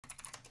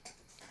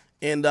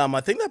And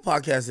I think that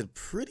podcast did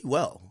pretty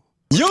well.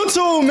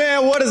 YouTube,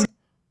 man, what is...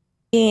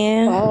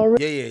 Yeah.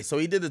 Yeah. So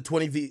he did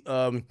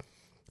the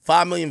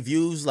 5 million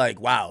views. Like,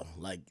 wow.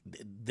 Like,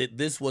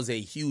 this was a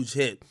huge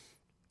hit.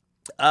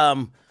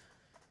 The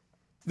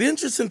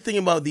interesting thing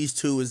about these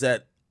two is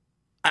that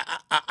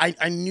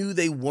I knew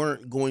they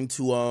weren't going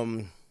to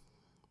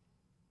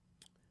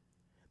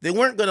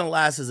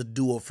last as a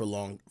duo for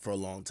a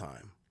long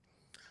time.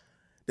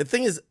 The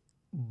thing is,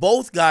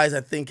 both guys I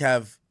think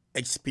have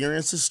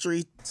experienced the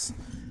streets,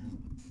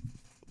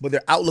 but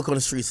their outlook on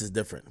the streets is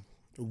different.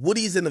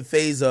 Woody's in the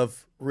phase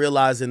of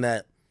realizing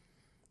that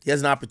he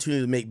has an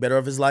opportunity to make better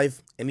of his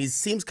life, and he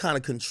seems kind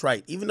of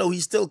contrite, even though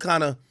he's still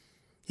kind of,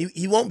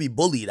 he won't be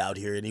bullied out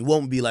here, and he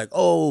won't be like,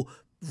 oh,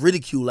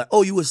 ridiculed, like,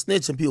 oh, you a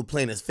snitch, and people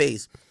play in his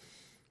face.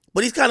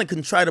 But he's kind of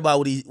contrite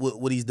about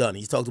what he's done.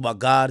 He's talked about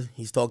God.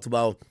 He's talked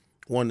about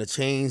wanting to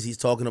change. He's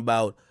talking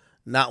about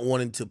not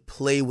wanting to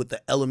play with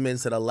the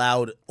elements that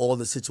allowed all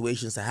the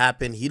situations to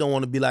happen. He don't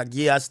want to be like,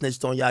 yeah, I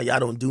snitched on y'all. Y'all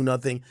don't do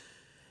nothing.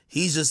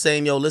 He's just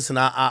saying, yo, listen,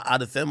 I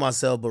defend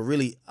myself, but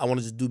really, I want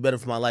to just do better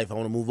for my life. I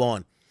want to move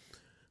on.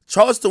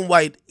 Charleston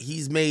White,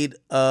 he's made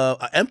an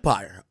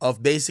empire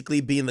of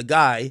basically being the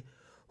guy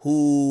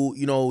who,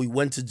 he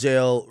went to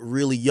jail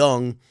really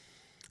young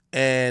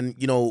and,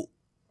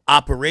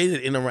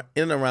 operated in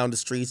and around the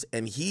streets.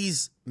 And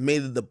he's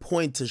made it the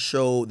point to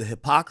show the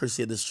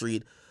hypocrisy of the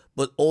street,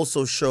 but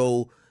also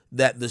show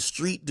that the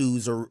street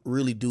dudes are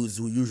really dudes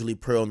who usually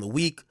prey on the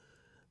weak.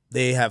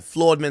 They have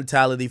flawed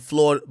mentality,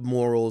 flawed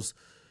morals.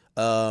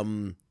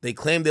 They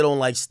claim they don't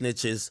like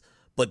snitches,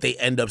 but they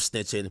end up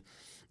snitching.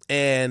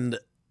 And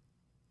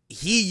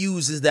he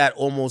uses that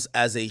almost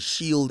as a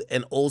shield,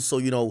 and also,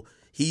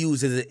 he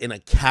uses it in a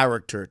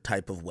character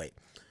type of way.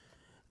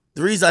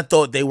 The reason I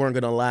thought they weren't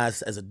going to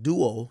last as a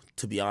duo,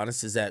 to be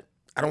honest, is that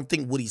I don't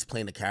think Woody's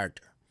playing a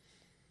character.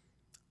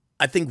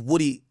 I think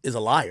Woody is a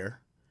liar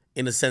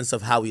in the sense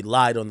of how he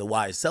lied on the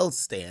YSL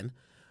stand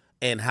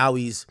and how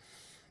he's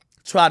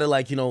tried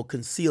to,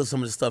 conceal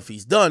some of the stuff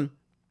he's done.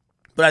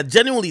 But I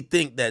genuinely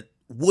think that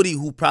Woody,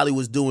 who probably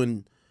was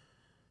doing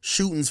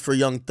shootings for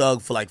Young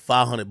Thug for like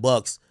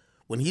 $500,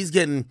 when he's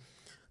getting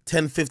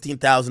 $10,000,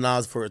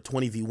 $15,000 for a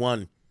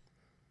 20v1,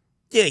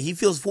 yeah, he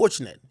feels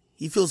fortunate.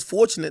 He feels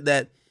fortunate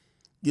that,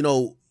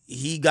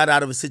 he got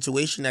out of a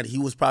situation that he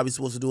was probably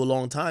supposed to do a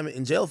long time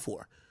in jail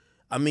for.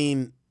 I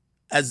mean,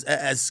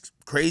 as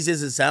crazy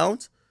as it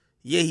sounds,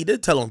 yeah, he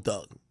did tell on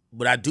Thug.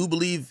 But I do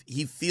believe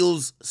he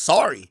feels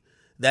sorry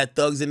that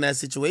Thug's in that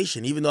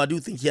situation, even though I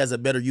do think he has a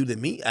better you than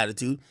me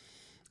attitude.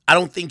 I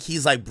don't think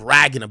he's like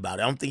bragging about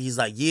it. I don't think he's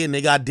like, yeah,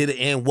 nigga, I did it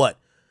and what?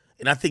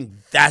 And I think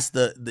that's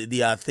the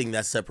thing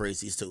that separates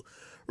these two.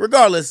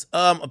 Regardless,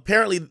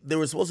 apparently they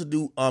were supposed to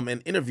do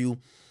an interview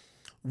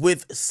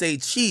with Say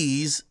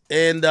Cheese,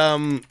 and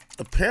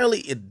apparently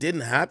it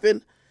didn't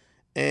happen.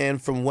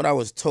 And from what I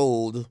was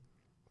told,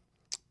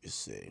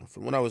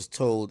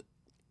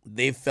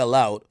 they fell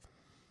out.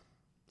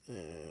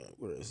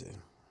 Where is it?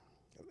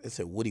 They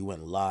said Woody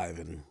went live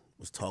and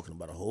was talking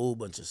about a whole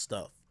bunch of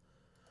stuff.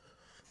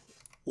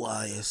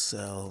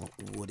 YSL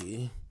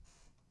Woody.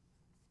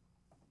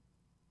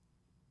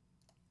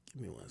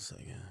 Give me 1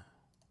 second.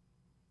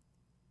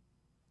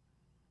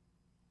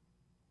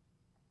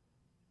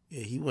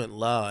 Yeah, he went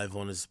live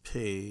on his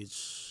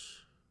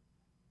page.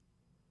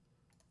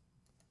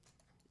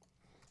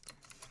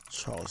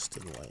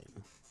 Charleston White.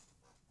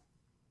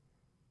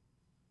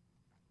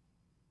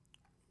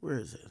 Where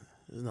is it?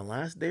 Is it in the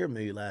last day or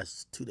maybe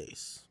last 2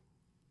 days?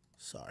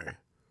 Sorry.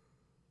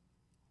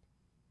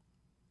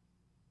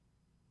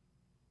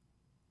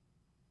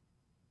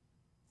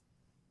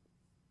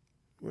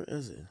 Where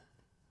is it?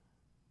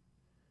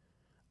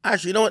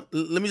 Actually, you know what?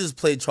 Let me just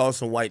play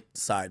Charleston White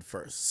side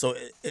first. So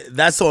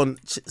that's on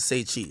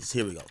Say Cheese.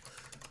 Here we go.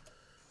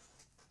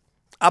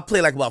 I'll play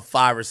like about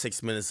 5 or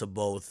 6 minutes of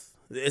both.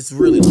 It's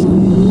really,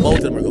 both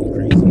of them are going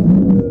crazy.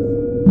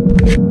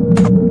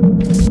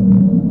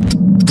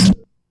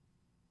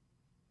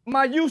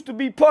 My used to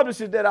be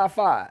publishers that I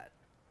fired.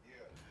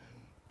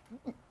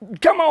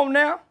 Come on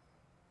now.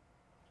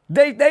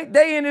 They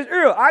in his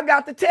ear. I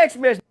got the text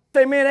message.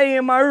 Say, man, they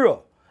in my ear.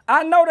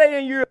 I know they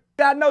in your ear.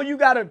 I know you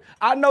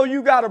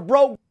got a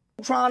broke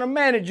trying to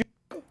manage you.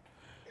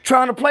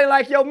 Trying to play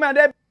like yo man,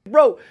 that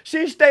broke.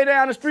 She stay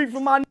down the street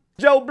from my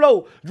Joe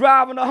Blow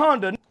driving a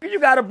Honda. You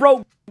got a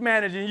broke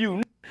managing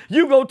you.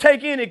 You go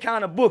take any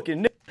kind of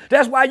booking.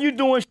 That's why you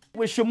doing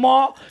with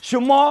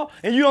Shamar,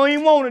 and you don't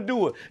even want to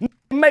do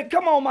it.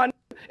 Come on, my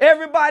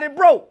everybody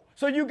broke.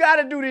 So you got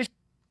to do this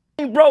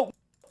ain't broke.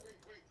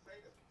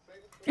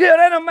 Yeah,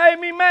 that done made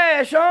me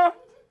mad, Sean.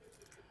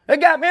 They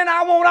got me, and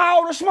I want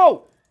all the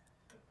smoke.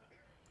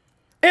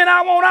 And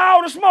I want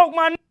all the smoke,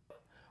 my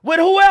with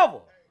whoever.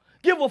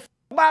 Give a f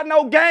about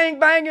no gang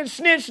banging,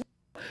 snitch,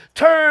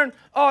 turn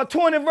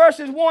 20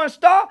 versus 1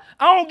 star.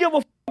 I don't give a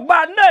f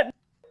about nothing.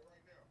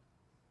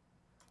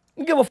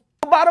 Give a f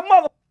about a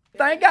mother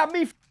thing. Got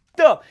me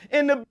f***ed up.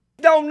 And the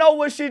don't know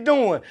what she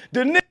doing.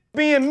 The nigga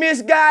being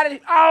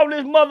misguided all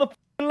this motherfucking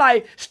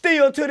life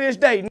still to this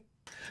day.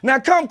 Now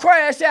come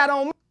crash out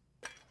on me.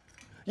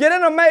 Yeah, that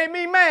done made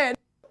me mad.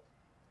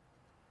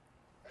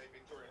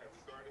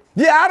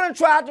 Yeah, I done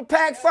tried to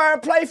pack fire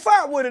and play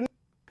fire with it.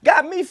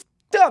 Got me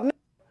f***ed up.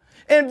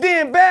 And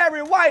then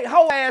Barry White,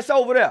 whole ass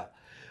over there.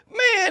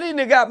 Man, this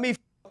nigga got me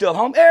f***ed up,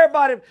 homie.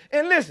 Everybody,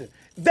 and listen,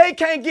 they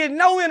can't get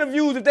no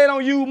interviews if they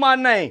don't use my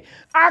name.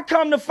 I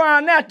come to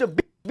find out the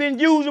bitch been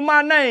using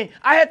my name.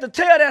 I had to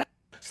tell that,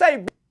 say,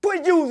 bitch,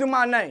 quit using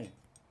my name.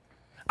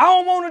 I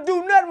don't want to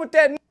do nothing with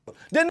that nigga.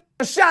 That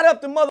nigga shot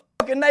up the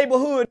motherfucking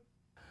neighborhood.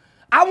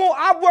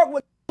 I work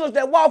with niggas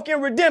that walk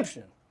in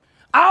redemption.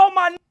 All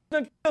my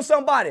niggas kill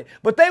somebody,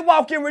 but they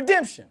walk in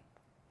redemption.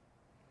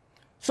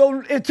 So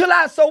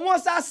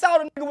once I saw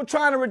the nigga was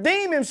trying to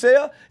redeem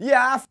himself,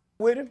 yeah, I f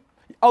with him.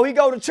 Oh, he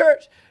go to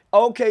church?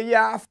 Okay,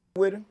 yeah, I f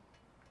with him.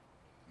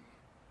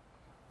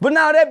 But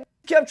now that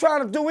kept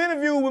trying to do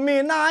interviews with me,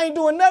 and now I ain't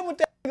doing nothing with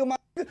that nigga, my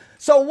nigga.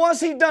 So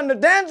once he done the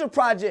Danger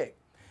Project,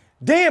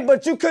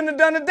 but you couldn't have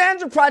done the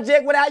Danger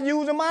Project without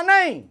using my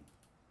name.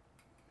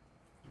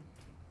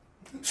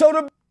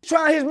 So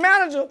his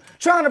manager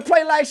trying to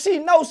play like she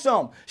knows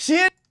something. She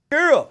ain't a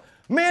girl.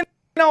 Man,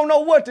 don't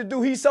know what to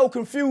do. He's so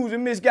confused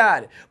and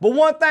misguided. But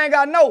one thing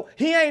I know,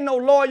 he ain't no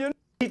lawyer.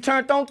 He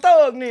turned on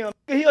Thug now.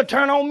 He'll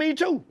turn on me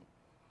too.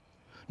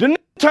 The nigga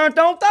turned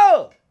on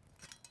Thug.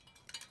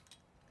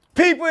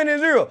 People in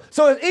his ear.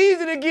 So it's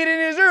easy to get in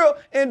his ear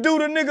and do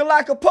the nigga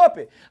like a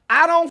puppet.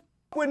 I don't f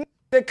with niggas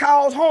that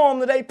cause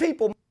harm to they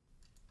people.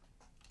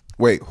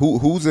 Wait,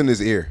 who's in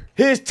his ear?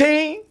 His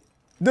team,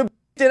 the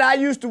that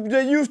used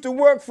to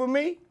work for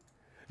me,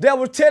 that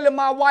was telling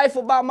my wife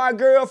about my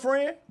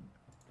girlfriend.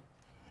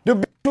 The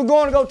bitch was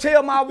going to go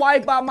tell my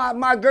wife about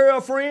my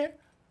girlfriend.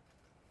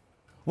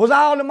 Was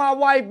all in my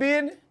wife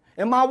business.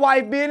 And my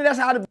wife business, that's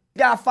how the bitch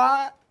got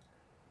fired.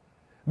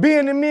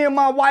 Being in me and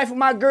my wife and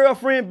my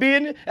girlfriend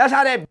business, that's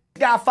how that bitch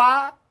got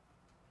fired.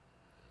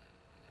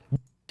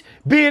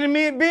 Being in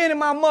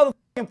my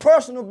motherfucking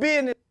personal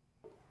business.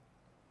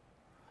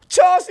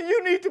 Charleston,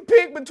 you need to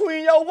pick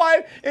between your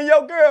wife and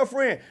your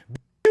girlfriend.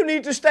 You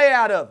need to stay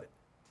out of it.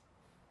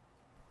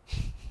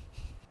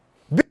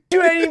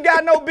 You ain't even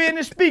got no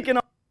business speaking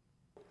on.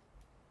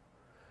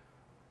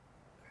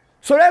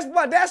 So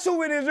that's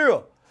who it is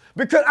real.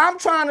 Because I'm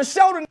trying to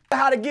show them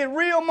how to get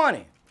real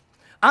money.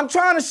 I'm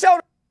trying to show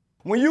them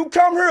when you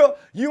come here,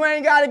 you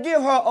ain't got to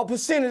give her a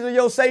percentage of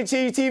your Say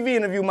Cheese TV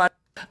interview, my.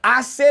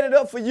 I set it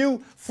up for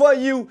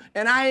you,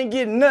 and I ain't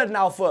getting nothing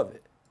off of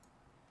it.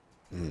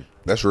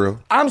 That's real.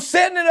 I'm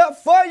setting it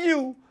up for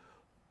you,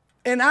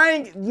 and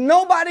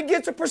nobody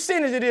gets a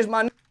percentage of this,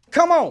 my.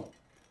 Come on.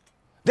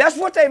 That's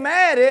what they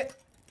mad at.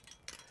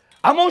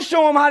 I'm going to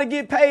show them how to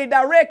get paid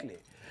directly.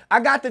 I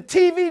got the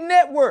TV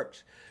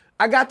networks.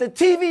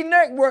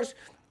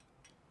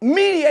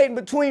 Mediating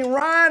between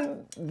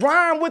Ryan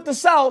with the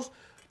sauce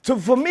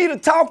for me to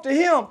talk to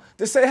him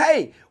to say,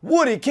 hey,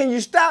 Woody, can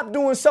you stop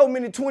doing so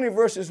many 20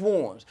 versus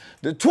 1s?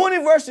 The 20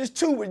 versus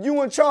 2 with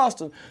you and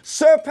Charleston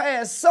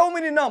surpassed so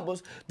many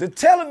numbers. The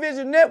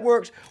television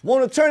networks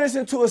want to turn this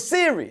into a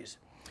series.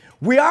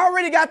 We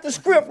already got the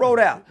script wrote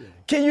out.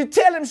 Can you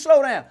tell him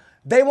slow down?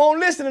 They won't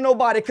listen to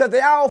nobody because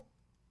they all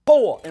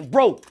poor and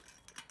broke.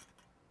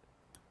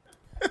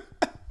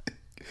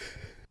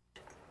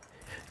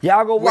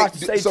 Y'all go watch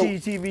the Say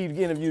Cheese TV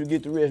interview to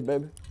get the rest,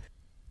 baby.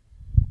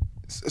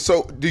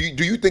 So do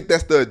you think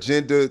that's the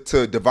agenda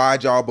to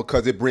divide y'all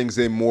because it brings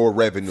in more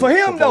revenue for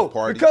him though?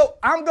 Parties? Because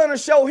I'm gonna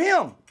show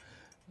him.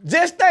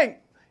 Just think,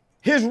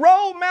 his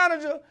road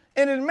manager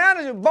and his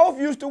manager both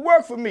used to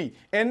work for me,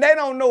 and they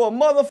don't know a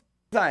motherfucking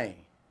thing.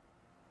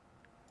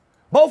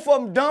 Both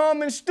of them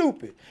dumb and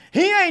stupid.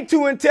 He ain't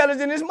too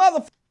intelligent his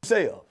motherfucking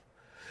self.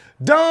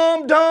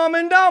 Dumb,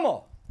 and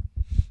dumber.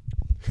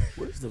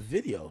 What is the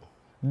video?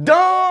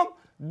 Dumb,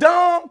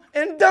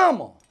 and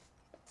dumber.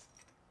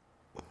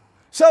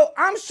 So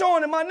I'm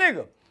showing him, my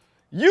nigga,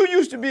 you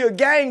used to be a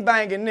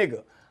gang-banging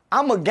nigga.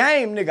 I'm a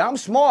game nigga. I'm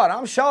smart.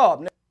 I'm sharp,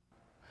 nigga.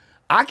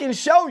 I can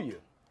show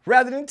you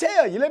rather than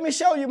tell you. Let me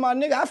show you, my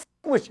nigga. I f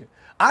with you.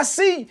 I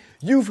see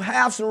you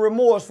have some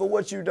remorse for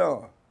what you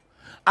done.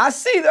 I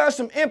see there's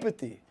some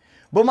empathy.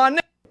 But my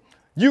nigga,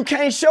 you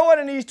can't show it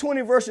in these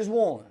 20 versus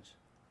 1s.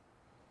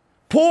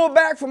 Pull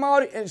back from all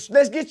the, and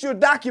let's get you a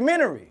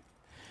documentary.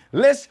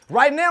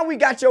 Right now we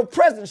got your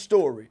present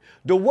story.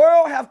 The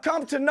world have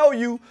come to know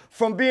you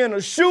from being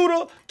a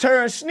shooter,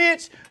 turned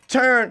snitch,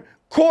 turned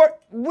court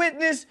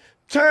witness,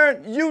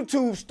 turned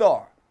YouTube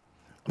star.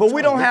 But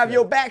we don't have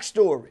your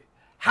backstory.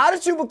 How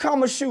did you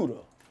become a shooter?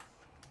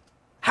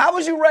 How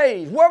was you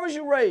raised? Where was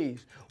you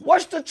raised?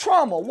 What's the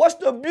trauma? What's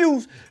the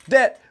abuse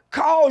that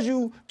caused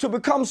you to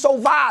become so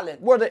violent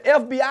where the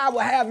FBI will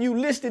have you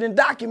listed and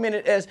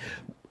documented as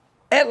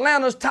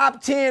Atlanta's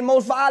top 10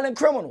 most violent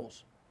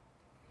criminals?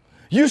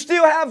 You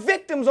still have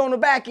victims on the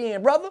back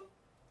end, brother.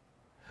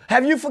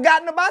 Have you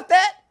forgotten about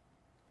that?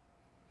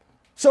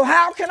 So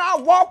how can I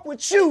walk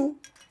with you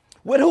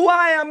with who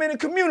I am in the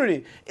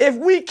community if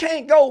we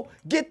can't go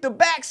get the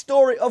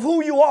backstory of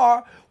who you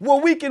are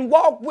where we can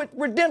walk with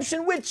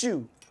redemption with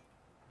you?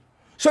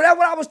 So that's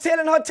what I was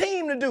telling her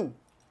team to do.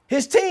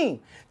 his team.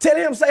 Tell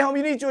him, say, homie,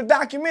 you need your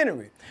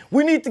documentary.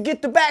 We need to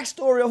get the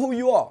backstory of who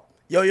you are.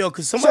 Yo,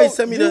 could somebody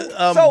send me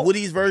the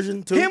Woody's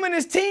version too? Him and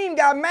his team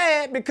got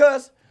mad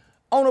because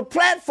on a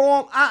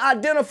platform, I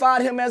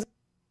identified him as.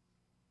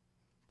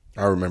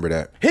 I remember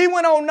that. He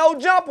went on No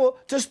Jumper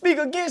to speak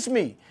against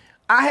me.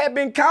 I had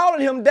been calling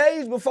him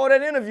days before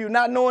that interview,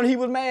 not knowing he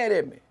was mad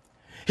at me.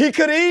 He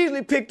could have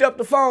easily picked up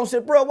the phone and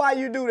said, bro, why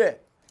you do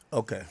that?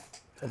 Okay.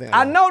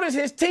 I noticed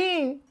his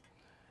team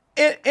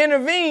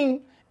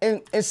intervened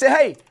and said,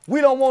 hey,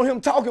 we don't want him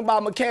talking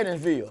about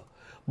Mechanicsville.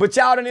 But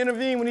y'all didn't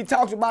intervene when he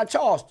talks about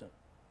Charleston.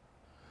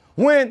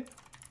 When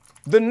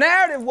the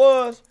narrative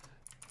was,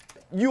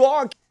 you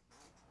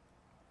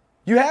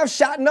have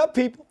shotting up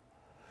people.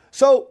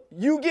 So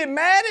you get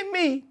mad at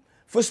me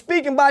for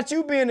speaking about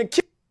you being a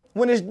kid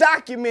when it's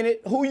documented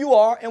who you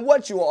are and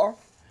what you are,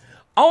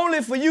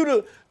 only for you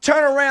to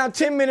turn around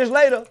 10 minutes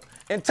later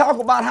and talk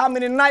about how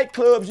many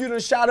nightclubs you done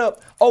shot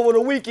up over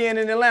the weekend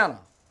in Atlanta.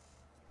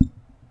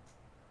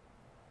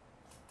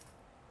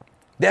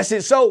 That's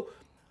it. So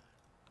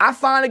I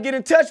finally get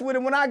in touch with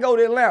him when I go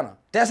to Atlanta.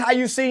 That's how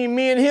you seen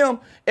me and him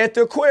at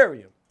the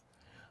aquarium.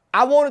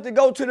 I wanted to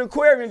go to the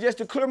aquarium just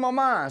to clear my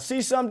mind,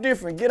 see something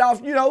different, get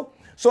off, you know.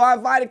 So I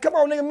invited, come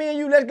on, nigga, me and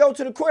you, let's go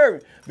to the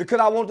aquarium. Because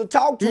I wanted to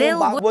talk to him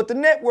about what the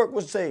network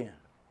was saying.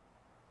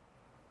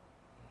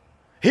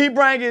 He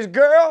bring his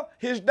girl,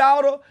 his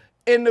daughter,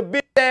 and the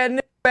bitch ass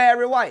nigga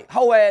Barry White.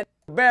 Hoe ass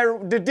Barry,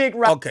 the dick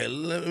right. Okay,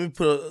 let me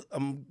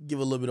give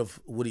a little bit of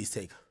Woody's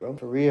take. Bro,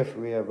 for real,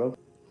 bro.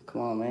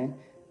 Come on, man.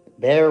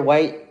 Barry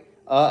White,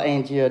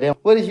 Angel, them.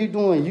 What is you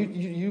doing?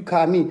 You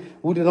caught me.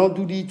 Woody, don't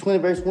do these 20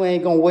 verse 1,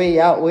 ain't gonna way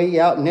out,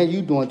 and then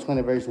you doing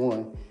 20 verse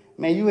 1.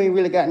 Man, you ain't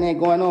really got nothing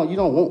going on. You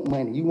don't want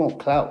money. You want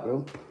clout,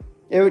 bro.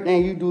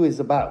 Everything you do is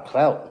about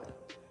clout.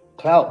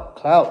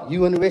 Clout.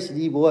 You and the rest of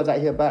these boys out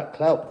here about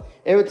clout.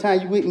 Every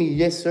time you with me,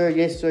 yes, sir,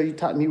 you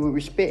talk to me with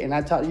respect, and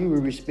I talk to you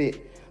with respect.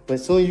 But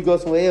as soon as you go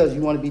somewhere else, you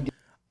want to be...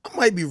 I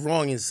might be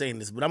wrong in saying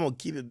this, but I'm going to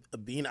keep it a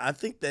bean. I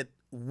think that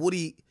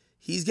Woody,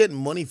 he's getting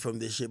money from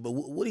this shit, but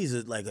Woody's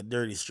like a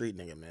dirty street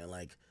nigga, man.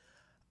 Like,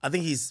 I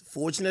think he's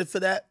fortunate for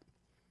that.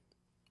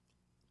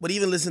 But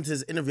even listen to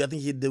his interview, I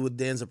think he did with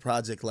Dan's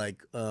Project.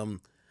 Like, I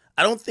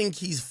don't think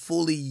he's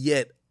fully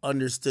yet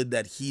understood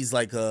that he's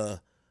like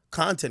a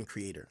content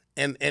creator,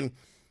 and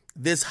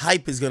this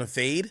hype is gonna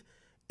fade.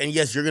 And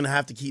yes, you're gonna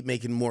have to keep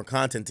making more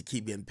content to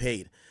keep getting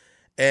paid.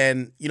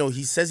 And you know,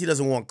 he says he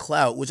doesn't want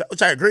clout,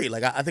 which I agree.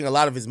 Like, I think a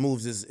lot of his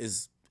moves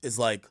is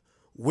like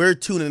we're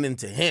tuning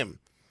into him,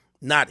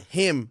 not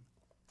him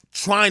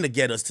trying to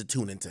get us to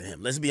tune into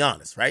him. Let's be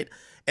honest, right?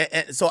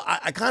 And so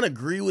I kind of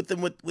agree with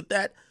him with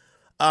that.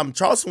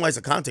 Charleston White's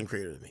a content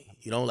creator to me.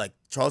 You know, like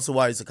Charleston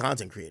White is a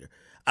content creator.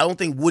 I don't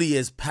think Woody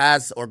has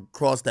passed or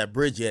crossed that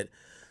bridge yet.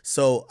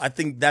 So I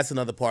think that's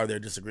another part of their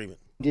disagreement.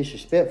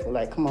 Disrespectful.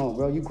 Like, come on,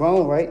 bro. You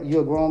grown, right?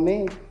 You a grown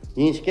man.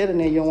 You ain't scared of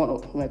that. You don't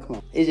want no... Man, come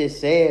on. It's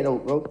just sad, though,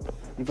 bro.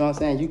 You know what I'm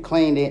saying? You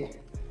claim that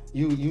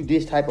you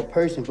this type of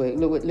person, but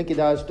look at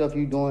all the stuff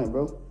you doing,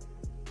 bro.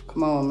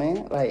 Come on,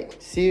 man. Like,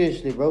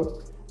 seriously,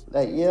 bro.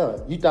 Like, yeah.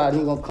 You thought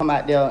you gonna come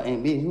out there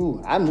and be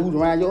you. I moved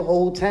around your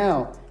whole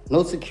town.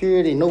 No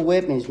security, no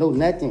weapons, no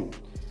nothing.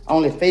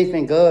 Only faith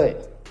in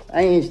God.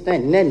 I ain't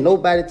understand nothing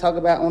nobody talk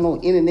about on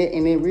no internet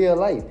and in real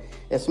life.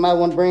 If somebody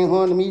want to bring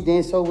harm to me,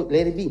 then so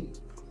let it be.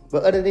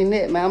 But other than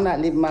that, man, I'm not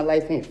living my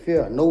life in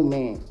fear of no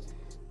man.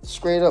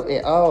 Straight up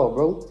at all,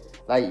 bro.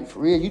 Like, for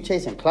real, you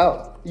chasing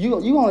clout. You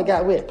only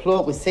got what?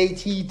 Plug with Say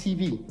Cheese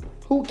TV.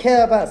 Who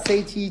care about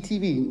Say Cheese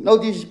TV?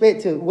 No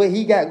disrespect to what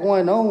he got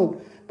going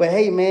on. But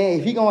hey, man,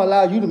 if he gonna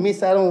allow you to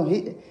miss out on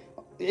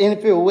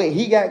interfere with what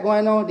he got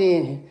going on,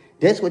 then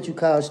that's what you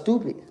call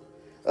stupid.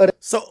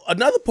 So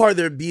another part of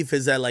their beef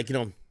is that, like,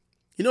 you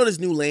know this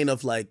new lane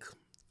of like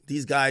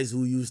these guys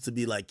who used to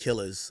be like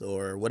killers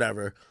or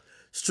whatever,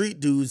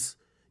 street dudes.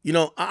 You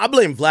know, I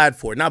blame Vlad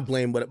for it. Not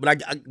blame, but I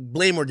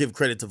blame or give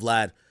credit to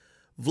Vlad.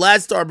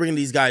 Vlad started bringing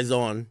these guys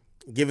on,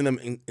 giving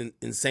them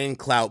insane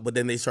clout, but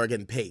then they start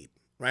getting paid,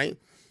 right?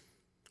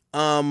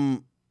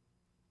 For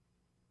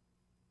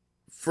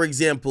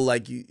example,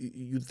 like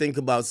you think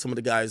about some of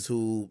the guys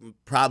who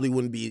probably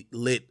wouldn't be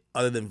lit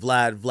other than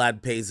Vlad.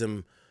 Vlad pays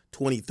him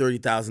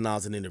 $20,000,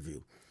 $30,000 an interview.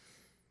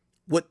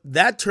 What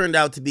that turned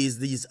out to be is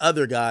these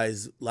other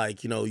guys,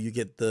 like, you know, you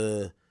get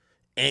the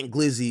Ant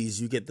Glizzies,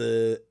 you get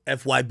the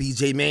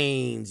FYBJ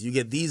Mains, you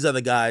get these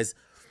other guys.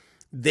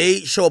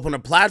 They show up on a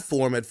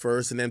platform at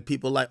first, and then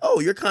people are like, oh,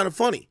 you're kind of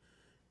funny.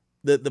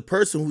 The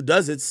person who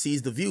does it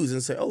sees the views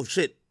and say, oh,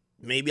 shit,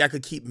 maybe I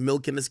could keep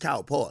milking this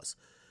cow, pause.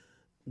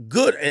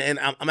 Good, and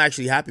I'm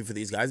actually happy for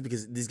these guys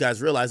because these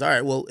guys realize, all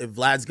right, well, if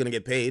Vlad's going to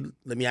get paid,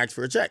 let me ask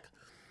for a check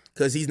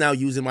because he's now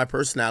using my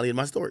personality and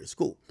my story. It's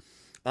cool.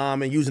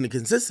 And using it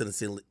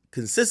consistently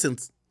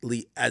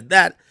at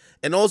that.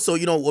 And also,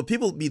 you know, what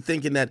people be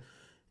thinking that,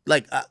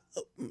 like,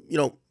 you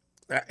know,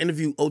 I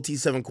interviewed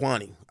OT7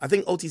 Kwani. I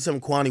think OT7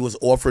 Kwani was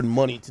offered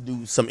money to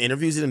do some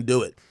interviews. He didn't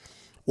do it.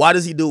 Why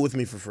does he do it with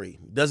me for free?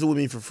 He does it with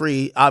me for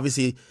free.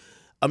 Obviously,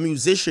 a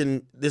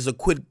musician, there's a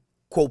quid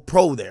quote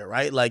pro there,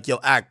 right? Like, yo,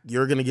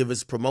 you're gonna give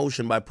us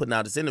promotion by putting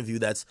out this interview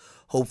that's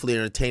hopefully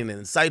entertaining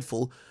and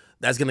insightful.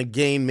 That's gonna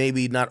gain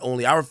maybe not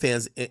only our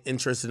fans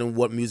interested in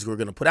what music we're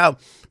gonna put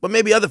out, but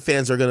maybe other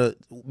fans are gonna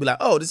be like,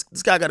 oh, this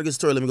guy got a good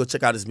story. Let me go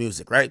check out his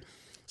music, right?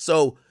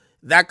 So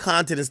that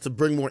content is to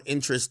bring more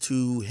interest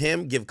to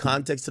him, give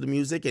context to the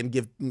music,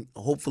 and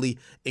hopefully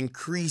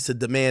increase the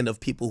demand of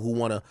people who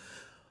want to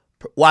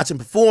watch him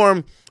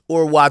perform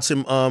or watch him,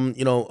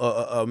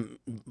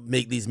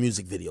 make these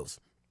music videos.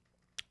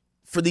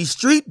 For these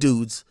street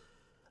dudes,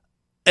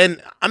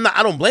 and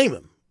I don't blame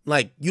him.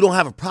 Like, you don't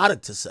have a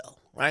product to sell,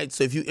 right?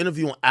 So if you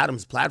interview on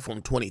Adam's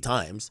platform 20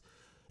 times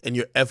and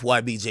you're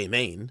FYBJ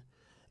Main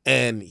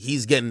and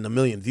he's getting 1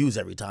 million views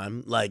every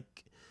time, like,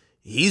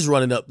 he's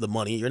running up the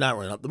money. You're not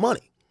running up the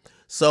money.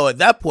 So at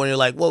that point, you're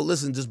like, well,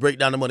 listen, just break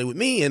down the money with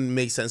me and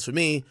make sense for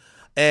me.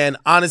 And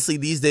honestly,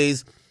 these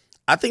days,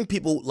 I think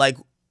people like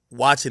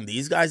watching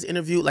these guys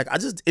interview. Like, I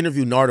just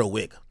interviewed Nardo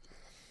Wick.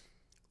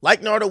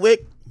 Like Nardo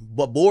Wick,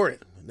 but boring.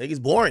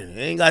 Niggas boring.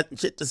 They ain't got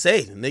shit to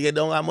say. Nigga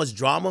don't got much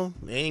drama.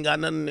 They ain't got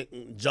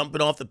nothing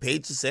jumping off the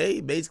page to say.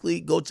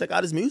 Basically, go check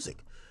out his music,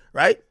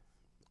 right?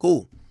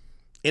 Cool.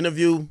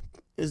 Interview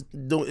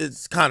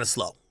it's kind of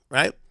slow,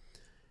 right?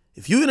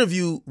 If you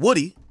interview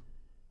Woody,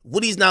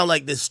 Woody's now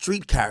like this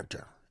street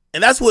character.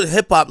 And that's what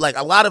hip hop, like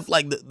a lot of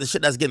like the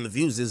shit that's getting the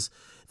views is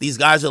these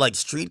guys are like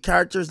street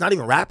characters, not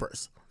even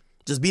rappers.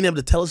 Just being able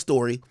to tell a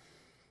story,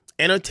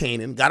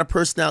 entertaining, got a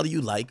personality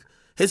you like.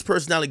 His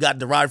personality got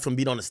derived from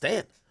being on the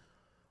stand.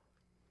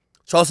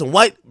 Charleston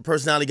White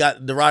personality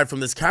got derived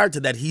from this character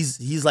that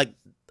he's like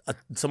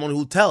someone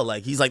who'll tell.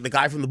 Like, he's like the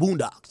guy from the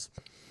Boondocks.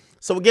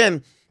 So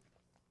again,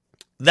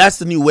 that's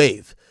the new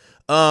wave.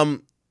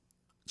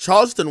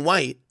 Charleston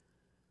White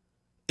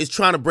is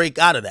trying to break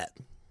out of that.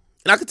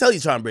 And I can tell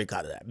he's trying to break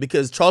out of that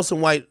because Charleston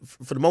White,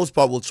 for the most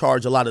part, will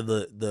charge a lot of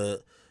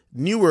the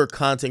newer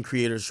content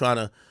creators trying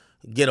to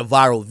get a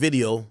viral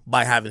video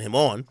by having him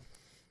on.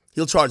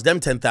 He'll charge them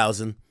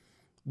 $10,000,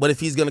 but if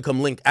he's going to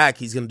come link act,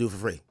 he's going to do it for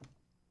free.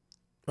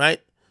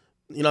 Right?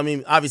 You know what I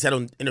mean? Obviously, I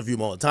don't interview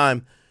him all the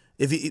time.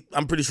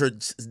 I'm pretty sure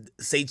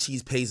Say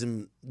Cheese pays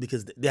him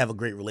because they have a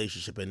great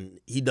relationship, and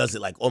he does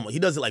it like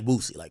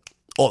Boosie, like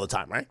all the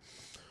time, right?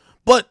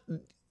 But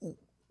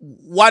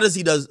why does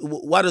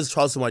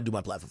Charleston White do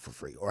my platform for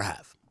free or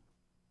have?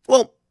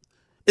 Well,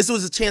 it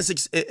was a chance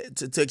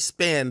to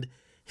expand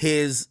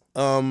his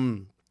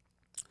audience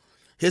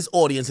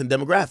and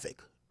demographic,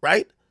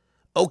 right?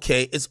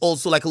 Okay, it's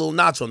also like a little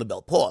notch on the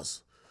belt.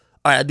 Pause.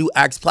 All right, I do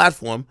Axe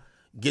platform,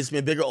 gets me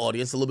a bigger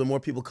audience, a little bit more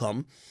people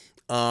come.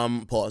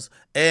 Pause.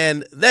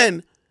 And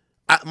then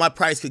my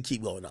price could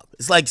keep going up.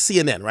 It's like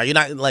CNN, right? You're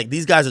not like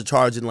these guys are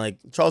charging like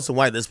Charleston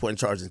White at this point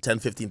charging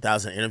 $10,000,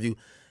 $15,000 an interview.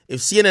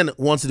 If CNN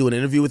wants to do an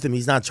interview with him,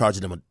 he's not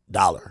charging them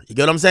 $1. You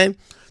get what I'm saying?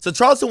 So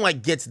Charleston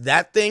White gets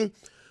that thing.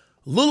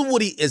 Lil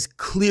Woody is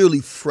clearly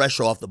fresh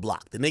off the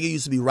block. The nigga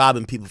used to be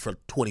robbing people for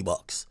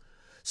 $20.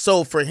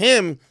 So for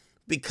him,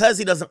 because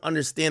he doesn't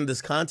understand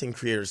this content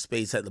creator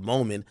space at the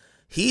moment,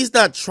 he's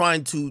not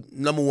trying to,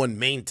 number one,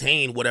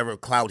 maintain whatever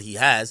clout he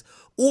has,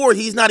 or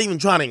he's not even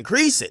trying to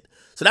increase it.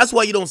 So that's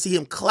why you don't see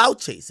him clout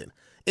chasing.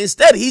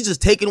 Instead, he's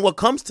just taking what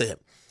comes to him.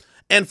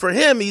 And for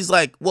him, he's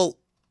like, well,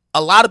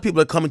 a lot of people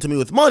are coming to me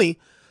with money,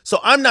 so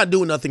I'm not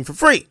doing nothing for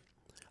free.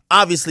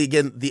 Obviously,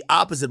 again, the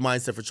opposite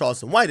mindset for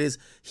Charleston White is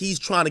he's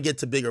trying to get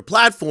to bigger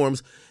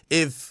platforms.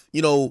 If,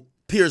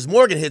 Piers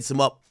Morgan hits him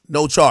up,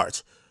 no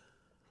charge.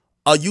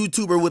 A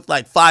YouTuber with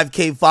like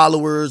 5K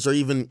followers or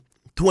even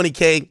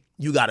 20K,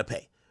 you got to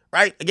pay,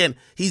 right? Again,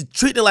 he's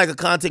treating it like a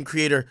content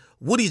creator.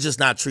 Woody's just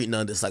not treating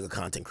none of this like a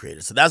content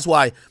creator. So that's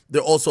why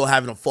they're also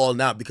having a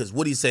falling out because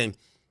Woody's saying,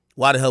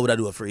 why the hell would I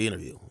do a free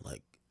interview?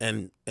 Like,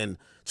 and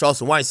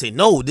Charleston White saying,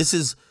 no, this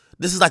is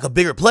like a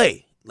bigger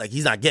play. Like,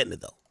 he's not getting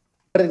it though.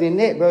 Other than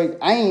that, bro,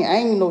 I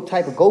ain't no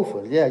type of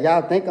gopher. Yeah,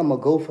 y'all think I'm a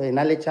gopher, and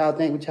I let y'all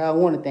think what y'all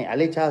want to think. I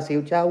let y'all say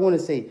what y'all want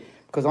to say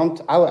because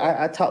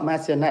I taught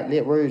myself not to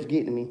let words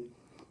get to me.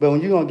 But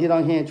when you're going to get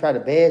on here and try to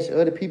bash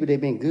other people that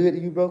been good to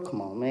you, bro,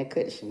 come on, man.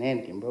 Cut the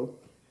shenanigan, bro.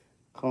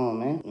 Come on,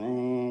 man.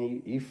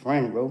 Man, you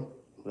friend, bro.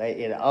 Like,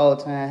 at an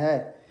all-time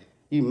high.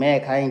 You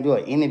mad 'cause I ain't do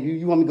an interview.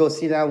 You want me to go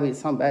sit down with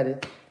somebody,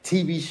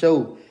 TV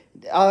show,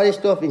 all this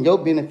stuff in your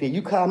benefit.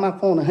 You call my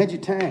phone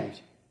 100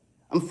 times.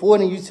 I'm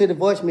forwarding you to the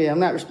voicemail. I'm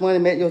not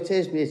responding back to your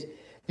text message.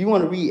 You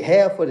want to read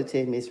half of the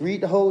text message.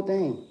 Read the whole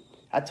thing.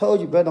 I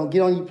told you, bro, don't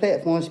get on your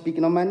platform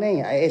speaking on my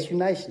name. I asked you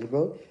nicely,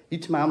 bro. You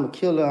tell me I'm a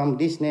killer, I'm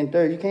this and that and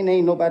third. You can't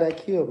name nobody I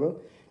killed, bro.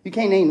 You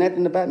can't name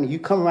nothing about me. You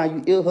come around,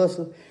 you ill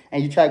hustle,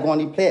 and you try to go on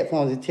these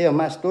platforms and tell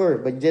my story,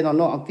 but you just don't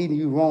know I'm feeding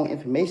you wrong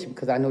information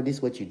because I know this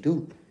is what you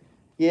do.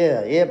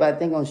 Yeah, everybody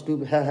think I'm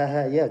stupid. Ha, ha,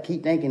 ha. Yeah,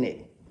 keep thinking that.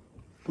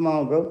 Come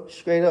on, bro.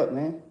 Straight up,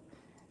 man.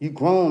 You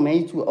grown, man.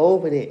 You too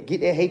old for that.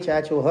 Get that hate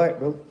out your heart,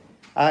 bro.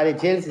 All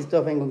that jealousy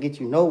stuff ain't gonna get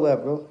you nowhere,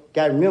 bro.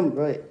 Gotta remember,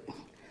 bro,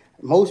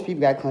 most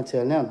people gotta come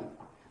tell them.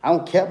 I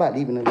don't care about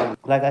leaving them alone.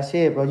 Like I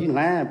said, bro, you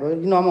lying, bro.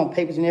 You know I'm on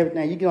papers and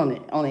everything. You get on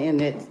the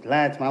internet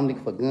lying to me, I'm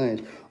looking for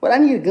guns. What I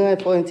need a gun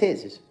for in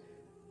Texas?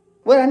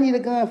 What I need a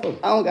gun for?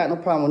 I don't got no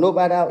problem with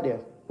nobody out there.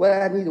 What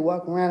I need to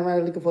walk around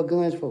looking for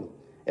guns for?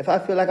 If I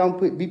feel like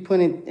I'm be put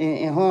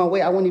in harm's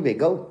way, I won't even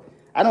go.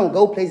 I don't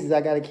go places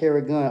I gotta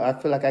carry a gun. I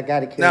feel like I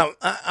gotta carry. Now,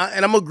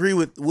 and I'm agree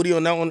with Woody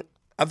on that one.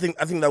 I think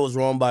that was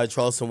wrong by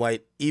Charleston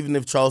White. Even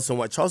if Charleston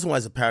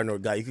White's a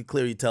paranoid guy. You could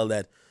clearly tell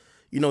that,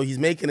 he's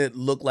making it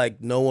look like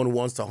no one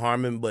wants to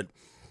harm him. But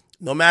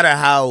no matter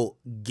how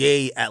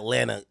gay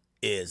Atlanta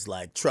is,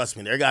 like, trust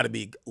me, there got to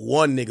be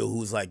one nigga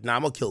who's like, nah,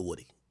 I'm gonna kill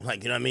Woody.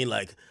 Like, you know what I mean?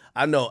 Like,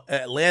 I know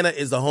Atlanta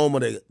is the home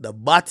of the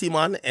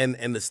Batiman and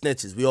the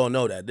snitches. We all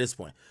know that at this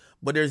point.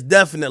 But there's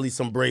definitely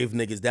some brave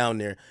niggas down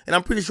there. And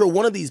I'm pretty sure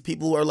one of these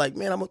people are like,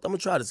 man, I'm going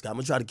to try this guy. I'm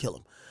going to try to kill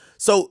him.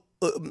 So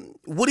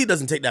Woody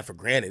doesn't take that for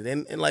granted.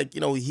 And like,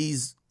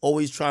 he's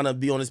always trying to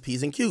be on his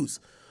P's and Q's.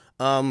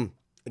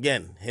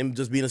 Again, him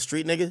just being a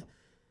street nigga,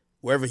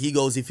 wherever he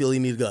goes, he feels he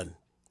needs a gun.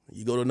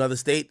 You go to another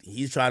state,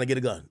 he's trying to get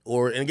a gun.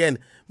 And again,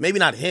 maybe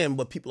not him,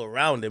 but people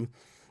around him.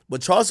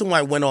 But Charleston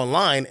White went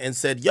online and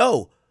said,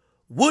 yo,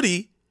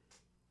 Woody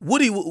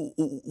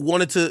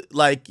wanted to,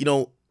 like,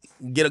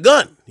 get a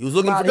gun. He was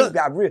looking for a gun.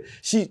 Got real.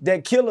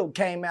 That killer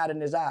came out in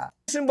his eye.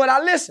 But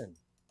I listened.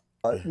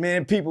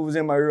 Man, people was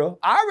in my ear.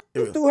 I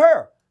already through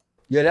her.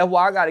 Yeah, that's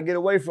why I got to get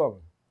away from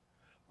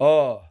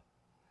him.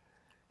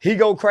 He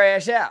go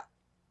crash out.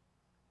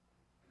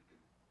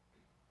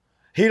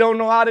 He don't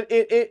know how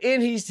to,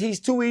 and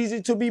he's too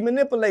easy to be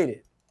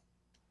manipulated.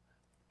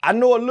 I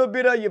know a little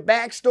bit of your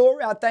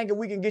backstory. I think if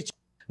we can get you.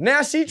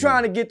 Now she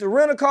trying to get the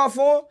rental car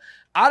for him.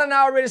 I done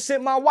already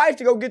sent my wife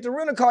to go get the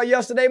rental car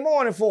yesterday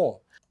morning for him.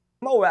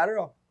 More out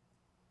of.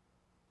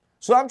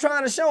 So I'm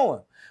trying to show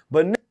him.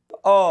 But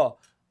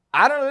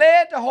I done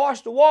led the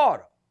horse to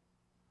water.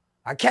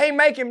 I can't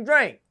make him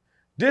drink.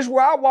 This is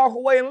where I walk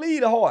away and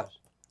lead the horse.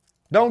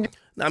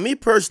 Now, me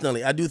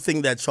personally, I do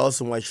think that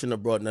Charleston White shouldn't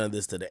have brought none of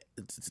this to the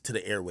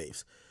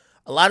airwaves.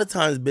 A lot of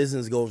times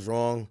business goes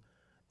wrong,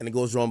 and it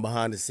goes wrong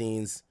behind the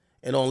scenes.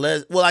 And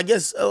I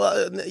guess,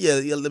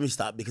 let me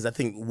stop, because I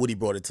think Woody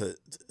brought it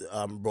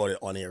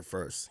on air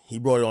first. He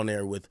brought it on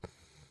air with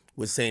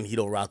saying he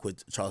don't rock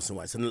with Charleston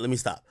White. So let me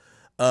stop.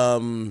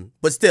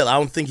 But still, I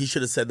don't think he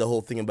should have said the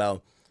whole thing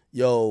about,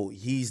 yo,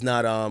 he's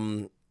not,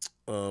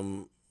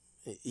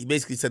 he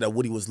basically said that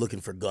Woody was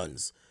looking for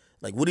guns.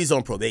 Like, Woody's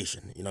on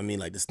probation. You know what I mean?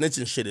 Like, the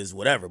snitching shit is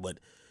whatever, but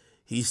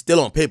he's still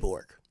on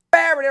paperwork.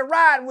 Barry, they're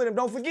riding with him.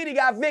 Don't forget he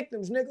got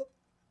victims, nigga.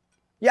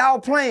 Y'all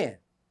playing.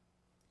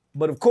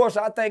 But of course,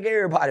 I think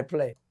everybody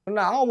play.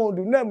 Nah, I don't want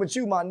to do nothing with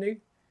you, my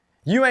nigga.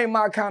 You ain't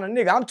my kind of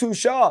nigga. I'm too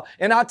sharp.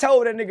 And I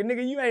told that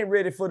nigga, you ain't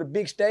ready for the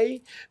big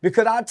stage.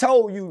 Because I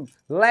told you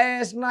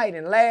last night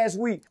and last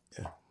week,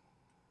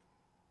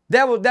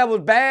 that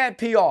was bad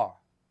PR.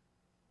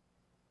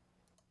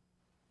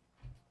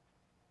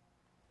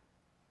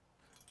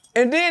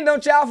 And then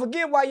don't y'all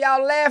forget, while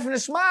y'all laughing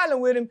and smiling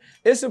with him,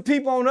 there's some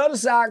people on the other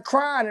side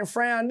crying and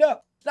frowned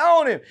up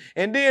on him.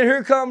 And then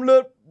here come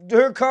the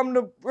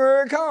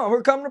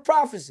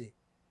prophecy.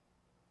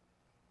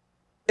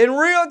 In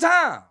real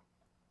time.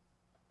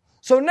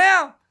 So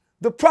now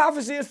the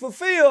prophecy is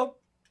fulfilled.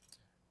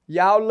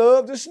 Y'all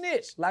love to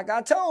snitch, like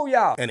I told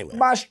y'all. Anyway.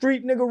 My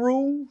street nigga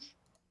rules.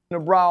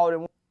 Abroad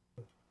and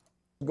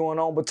going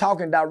on, but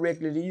talking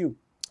directly to you.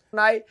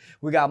 Tonight,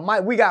 we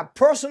got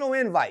personal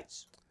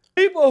invites.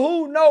 People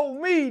who know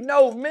me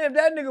know, man,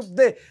 that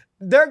nigga,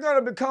 they're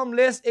gonna become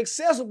less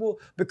accessible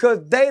because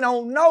they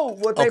don't know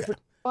what they put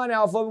money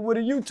off of it with a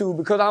YouTube,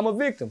 because I'm a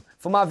victim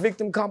for my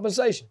victim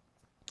compensation.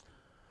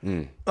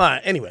 All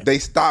right, anyway. They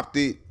stopped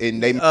it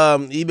and they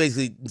he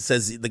basically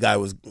says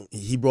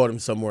he brought him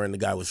somewhere and the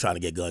guy was trying to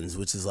get guns,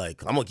 which is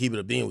like, I'm gonna keep it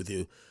a being with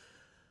you.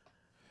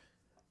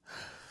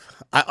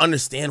 I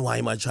understand why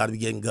he might try to be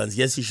getting guns.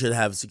 Yes, he should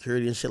have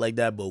security and shit like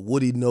that, but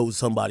Woody knows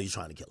somebody's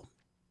trying to kill him.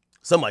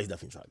 Somebody's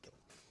definitely trying to kill him.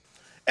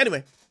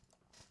 Anyway,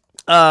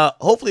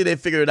 hopefully they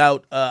figure it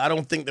out. I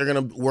don't think they're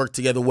going to work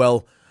together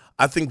well.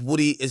 I think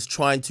Woody is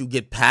trying to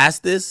get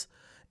past this,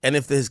 and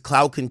if his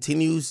clout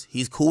continues,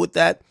 he's cool with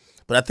that.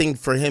 But I think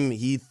for him,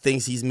 he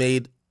thinks he's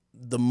made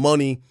the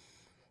money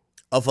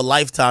of a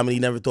lifetime and he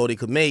never thought he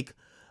could make,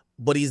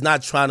 but he's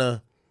not trying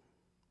to,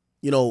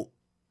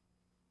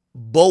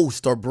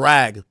 boast or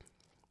brag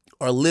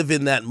or live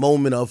in that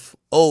moment of,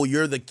 oh,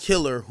 you're the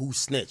killer who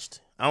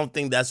snitched. I don't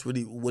think that's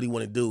really what he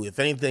want to do. If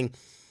anything,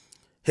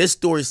 his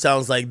story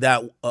sounds like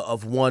that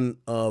of one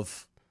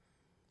of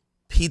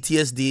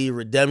PTSD,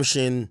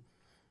 redemption,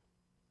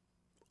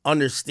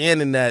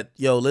 understanding that,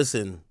 yo,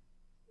 listen,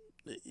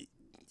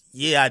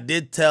 yeah, I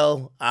did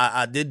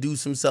I did do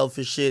some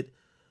selfish shit,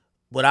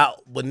 but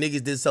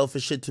niggas did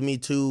selfish shit to me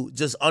too.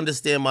 Just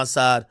understand my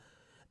side,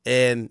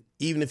 and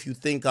even if you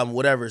think I'm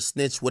whatever,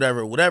 snitch,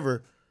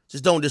 whatever,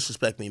 just don't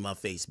disrespect me in my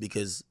face,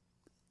 because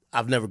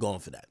I've never gone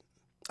for that.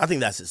 I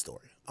think that's his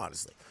story,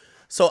 honestly.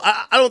 So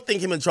I don't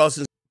think him and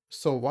Charleston.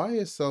 So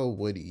YSL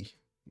Woody,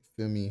 you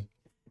feel me?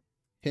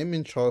 Him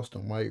and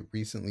Charleston White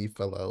recently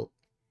fell out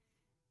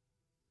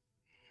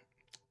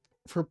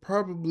for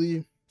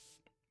probably,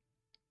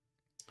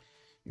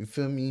 you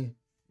feel me,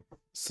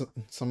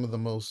 some of the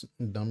most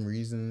dumb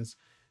reasons.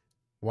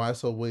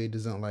 YSL Woody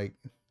doesn't like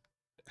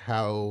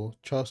how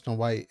Charleston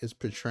White is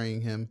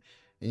portraying him,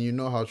 and you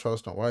know how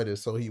Charleston White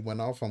is, so he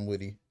went off on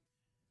Woody.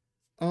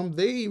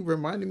 They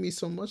reminded me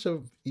so much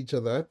of each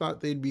other. I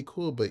thought they'd be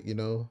cool, but you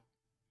know,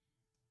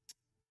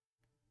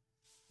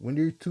 when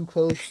you're too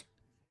close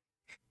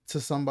to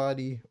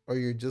somebody or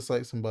you're just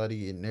like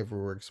somebody, it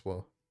never works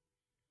well.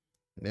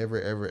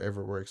 Never, ever,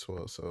 ever works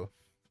well. So,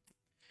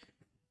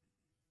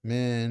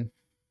 man,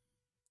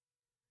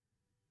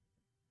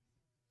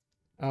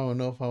 I don't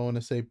know if I want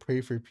to say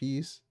pray for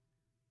peace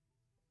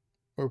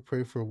or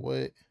pray for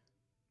what,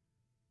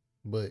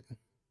 but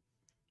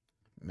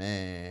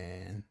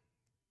man,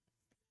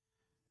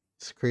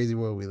 it's a crazy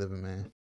world we live in, man.